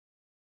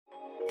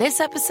This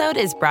episode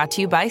is brought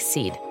to you by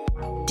Seed.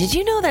 Did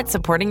you know that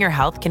supporting your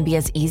health can be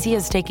as easy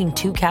as taking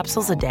 2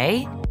 capsules a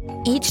day?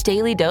 Each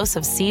daily dose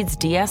of Seed's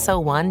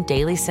DS-01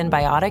 Daily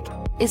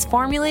Synbiotic is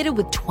formulated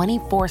with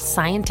 24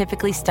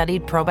 scientifically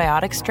studied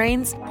probiotic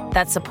strains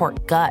that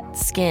support gut,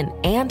 skin,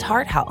 and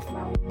heart health,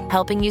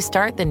 helping you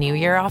start the new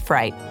year off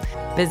right.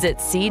 Visit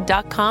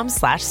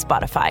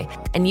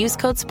seed.com/Spotify and use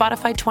code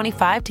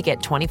Spotify25 to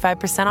get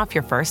 25% off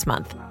your first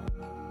month.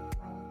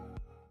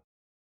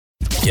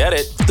 Get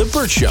it? The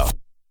Burt Show.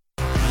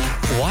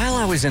 While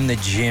I was in the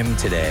gym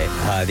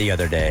the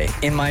other day,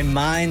 in my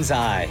mind's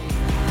eye,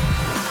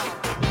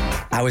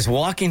 I was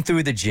walking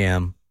through the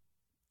gym,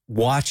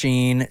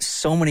 watching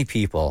so many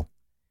people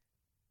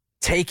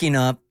taking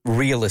up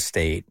real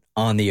estate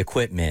on the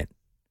equipment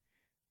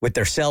with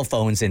their cell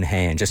phones in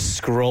hand,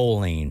 just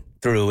scrolling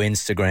through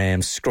Instagram,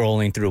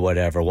 scrolling through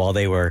whatever while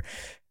they were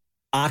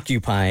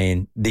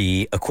occupying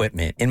the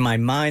equipment. In my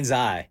mind's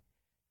eye,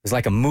 it was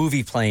like a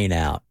movie playing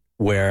out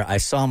where I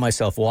saw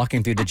myself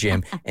walking through the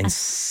gym and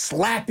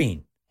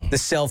slapping the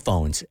cell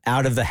phones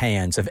out of the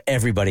hands of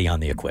everybody on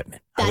the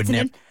equipment.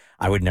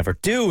 I would never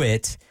do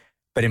it,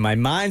 but in my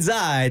mind's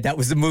eye, that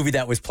was the movie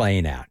that was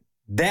playing out.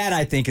 That,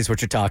 I think, is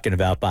what you're talking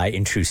about by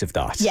intrusive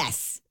thoughts.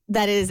 Yes,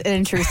 that is an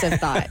intrusive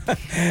thought.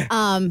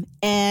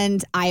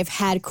 And I've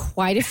had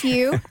quite a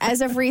few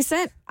as of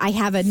recent. I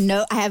have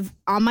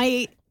on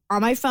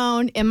my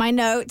phone, in my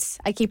notes,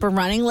 I keep a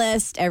running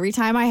list every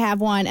time I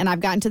have one, and I've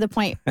gotten to the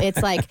point,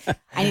 it's like,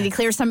 I need to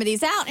clear some of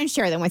these out and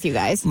share them with you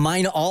guys.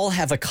 Mine all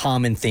have a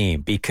common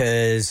theme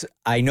because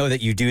I know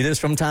that you do this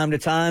from time to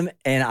time,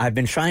 and I've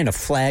been trying to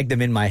flag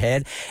them in my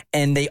head,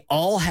 and they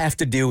all have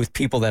to do with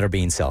people that are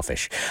being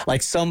selfish.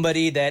 Like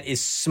somebody that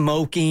is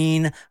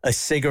smoking a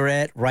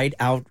cigarette right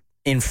out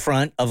in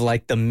front of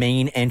like the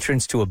main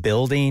entrance to a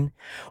building,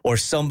 or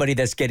somebody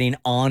that's getting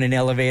on an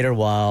elevator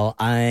while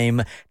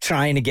I'm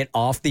trying to get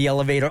off the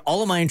elevator.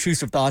 All of my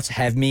intrusive thoughts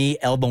have me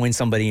elbowing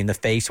somebody in the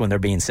face when they're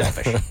being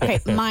selfish. Okay,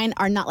 mine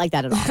are not like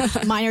that at all.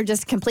 Mine are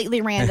just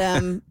completely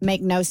random,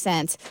 make no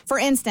sense. For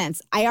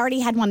instance, I already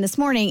had one this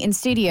morning in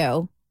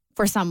studio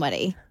for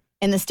somebody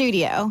in the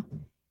studio.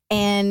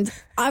 And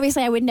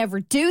obviously I would never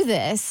do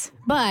this,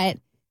 but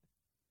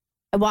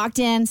I walked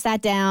in,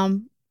 sat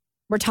down,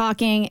 we're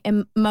talking,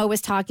 and Mo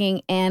was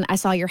talking, and I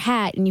saw your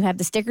hat, and you have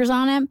the stickers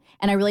on them,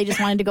 and I really just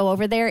wanted to go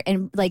over there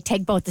and, like,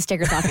 take both the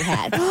stickers off your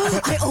hat.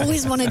 I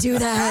always want to do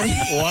that.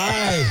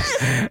 Why?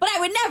 But I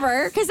would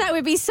never, because that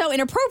would be so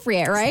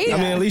inappropriate, right? I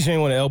mean, at least you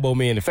ain't want to elbow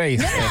me in the face.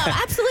 No,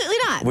 absolutely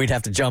not. We'd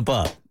have to jump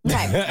up.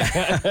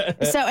 Okay.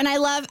 So, and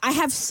I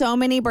have so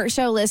many Burt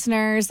Show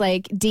listeners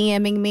like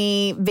DMing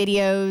me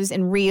videos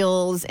and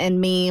reels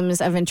and memes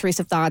of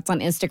intrusive thoughts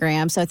on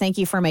Instagram. So thank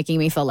you for making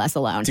me feel less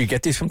alone. Do you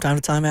get these from time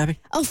to time, Abby?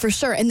 Oh, for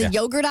sure. And the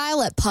yogurt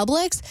aisle at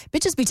Publix,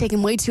 bitches be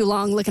taking way too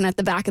long looking at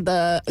the back of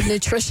the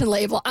nutrition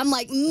label. I'm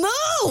like,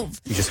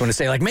 move! You just want to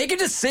say, like, make a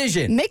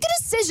decision. Make a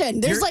decision.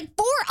 There's like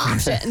 4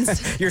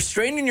 options. You're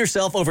straining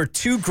yourself over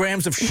 2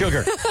 grams of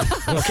sugar.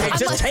 Okay,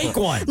 just take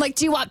one. I'm like,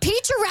 do you want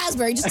peach or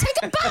raspberry? Just take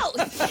a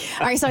both.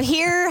 All right, so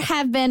here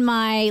have been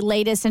my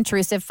latest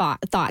intrusive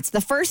thoughts.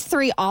 The first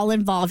 3 all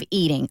involve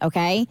eating,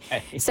 okay?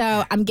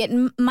 So I'm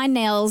getting my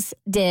nails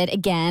did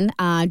again.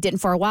 Didn't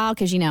for a while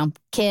because,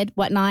 kid,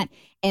 whatnot.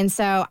 And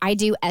so I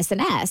do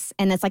S&S,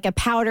 and it's like a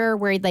powder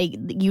where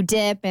you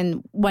dip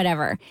and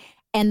whatever.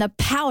 And the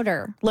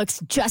powder looks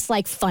just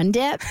like Fun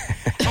Dip.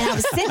 And I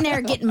was sitting there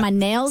getting my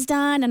nails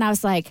done, and I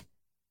was like,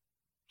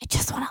 I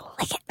just want to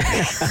lick it.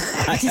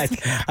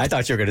 I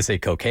thought you were going to say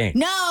cocaine.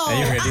 No, And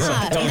you were gonna do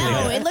something totally no,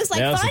 different. it looks like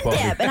Now it's Fun supposed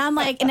to Dip, and I'm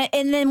like,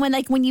 and then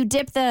when you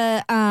dip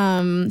the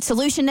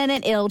solution in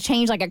it, it'll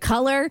change like a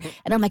color,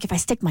 and I'm like, if I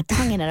stick my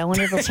tongue in it, I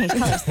wonder if it'll change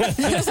colors.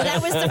 So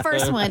that was the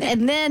first one,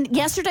 and then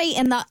yesterday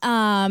in the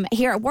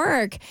here at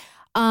work.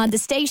 The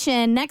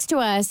station next to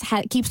us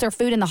keeps their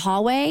food in the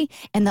hallway,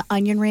 and the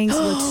onion rings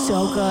look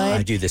so good.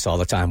 I do this all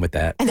the time with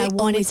that. And They I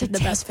wanted always to have the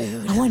best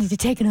food. I wanted to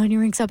take an onion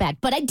ring so bad,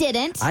 but I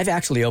didn't. I've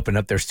actually opened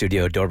up their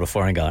studio door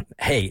before and gone,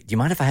 hey, do you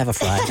mind if I have a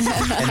fry? And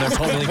they're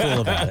totally cool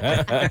about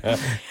it.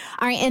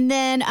 All right, and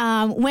then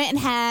went and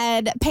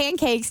had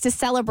pancakes to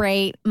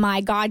celebrate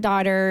my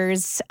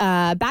goddaughter's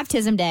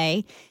baptism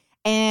day.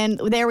 And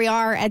there we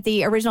are at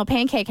the original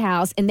pancake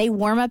house, and they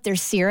warm up their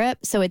syrup,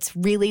 so it's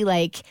really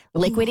like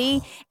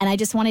liquidy. And I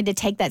just wanted to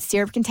take that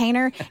syrup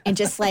container and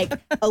just like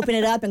open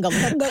it up and go.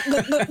 But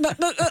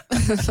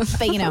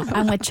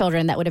I'm with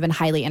children, that would have been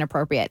highly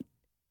inappropriate.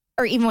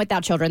 Or even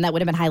without children, that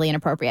would have been highly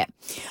inappropriate.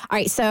 All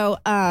right, so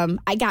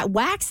I got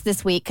waxed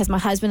this week because my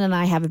husband and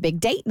I have a big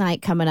date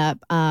night coming up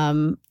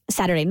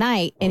Saturday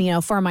night.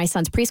 And, for my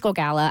son's preschool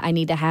gala, I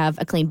need to have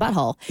a clean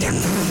butthole.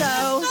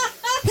 So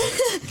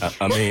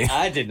I mean,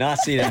 I did not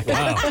see that.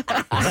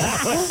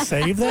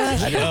 save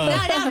that?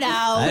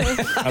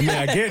 No. I mean,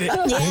 I get it.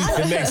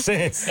 It makes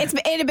sense. It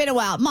had been a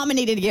while. Mama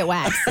needed to get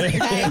waxed.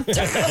 Okay?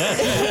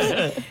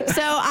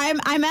 So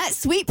I'm at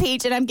Sweet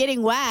Peach and I'm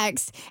getting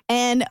waxed.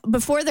 And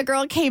before the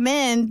girl came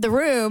in the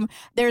room,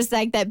 there's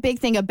like that big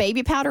thing of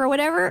baby powder or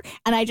whatever.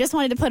 And I just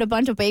wanted to put a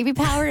bunch of baby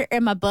powder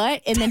in my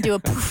butt and then do a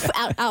poof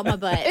out my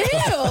butt. Ew.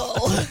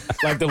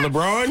 Like the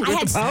LeBron with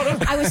the powder?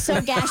 I was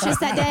so gaseous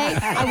that day.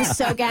 I was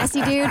so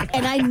gassy, dude.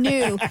 And I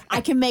knew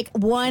I can make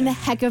one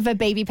heck of a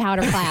baby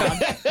powder cloud.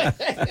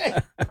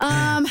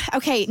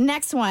 Okay,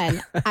 next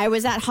one. I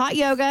was at hot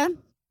yoga.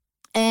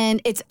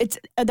 And it's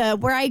the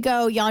where I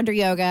go, Yonder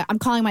Yoga. I'm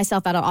calling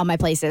myself out of all my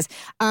places.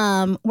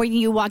 Where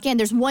you walk in,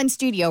 there's one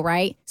studio,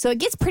 right? So it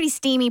gets pretty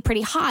steamy,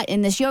 pretty hot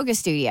in this yoga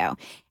studio.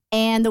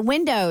 And the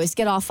windows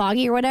get all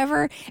foggy or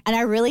whatever. And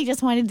I really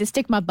just wanted to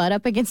stick my butt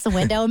up against the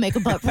window and make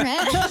a butt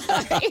print.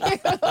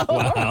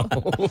 Wow.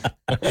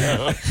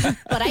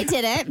 But I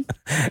didn't.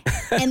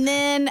 And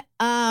then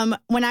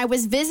when I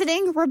was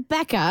visiting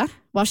Rebecca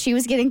while she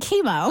was getting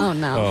chemo. Oh,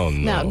 no. Oh,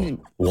 no.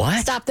 What?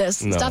 Stop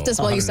this. No. Stop this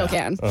while you still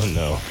can. Oh,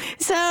 no.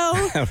 So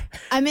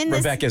I'm in this.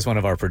 Rebecca is one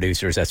of our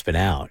producers that's been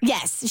out.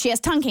 Yes, she has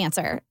tongue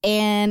cancer.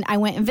 And I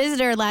went and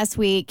visited her last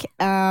week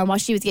while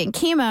she was getting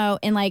chemo.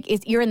 And like,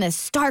 you're in this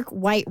stark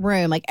white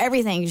room. Like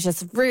everything is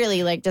just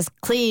really like just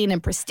clean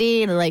and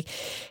pristine. And like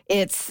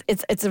it's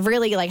a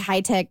really like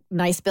high tech,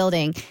 nice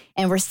building.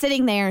 And we're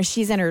sitting there and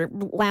she's in her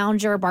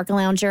Barca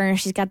lounger, and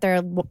she's got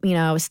their,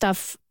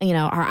 stuff, her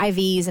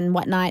IVs and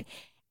whatnot.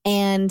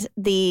 And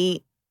there's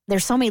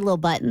so many little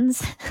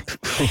buttons.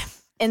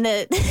 And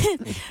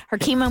her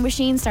chemo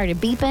machine started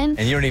beeping.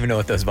 And you don't even know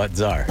what those buttons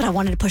are. But I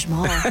wanted to push them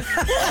all.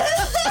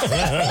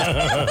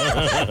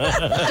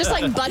 Just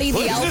like Buddy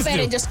the elephant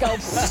and just go.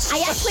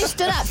 I actually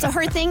stood up. So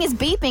her thing is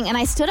beeping, and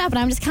I stood up, and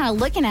I'm just kind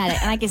of looking at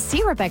it, and I could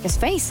see Rebecca's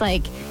face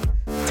like,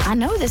 I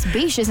know this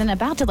beach isn't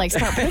about to like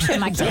start pushing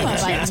my chemo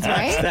buttons,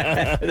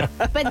 right?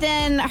 But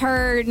then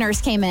her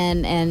nurse came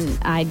in, and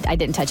I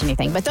didn't touch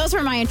anything. But those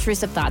were my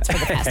intrusive thoughts for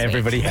the past week.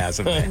 Everybody has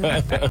them.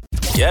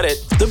 Get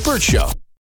it? The Burt Show.